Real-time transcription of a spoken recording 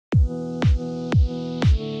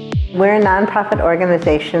We're a nonprofit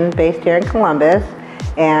organization based here in Columbus,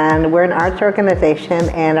 and we're an arts organization,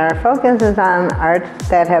 and our focus is on arts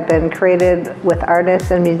that have been created with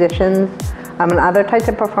artists and musicians and other types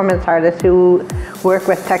of performance artists who work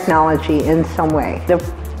with technology in some way. The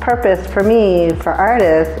purpose for me, for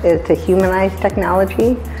artists, is to humanize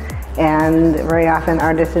technology, and very often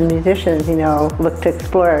artists and musicians, look to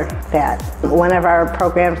explore that. One of our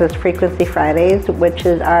programs is Frequency Fridays, which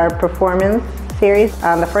is our performance series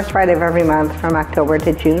on the first Friday of every month from October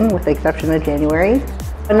to June, with the exception of January.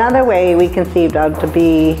 Another way we conceived of to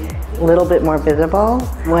be a little bit more visible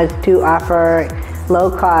was to offer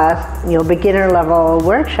low-cost, beginner-level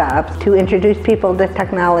workshops to introduce people to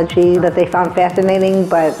technology that they found fascinating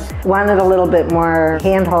but wanted a little bit more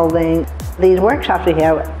hand-holding. These workshops we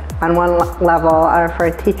have on one level are for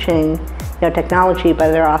teaching technology, but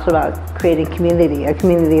they're also about creating community, a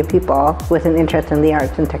community of people with an interest in the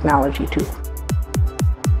arts and technology too.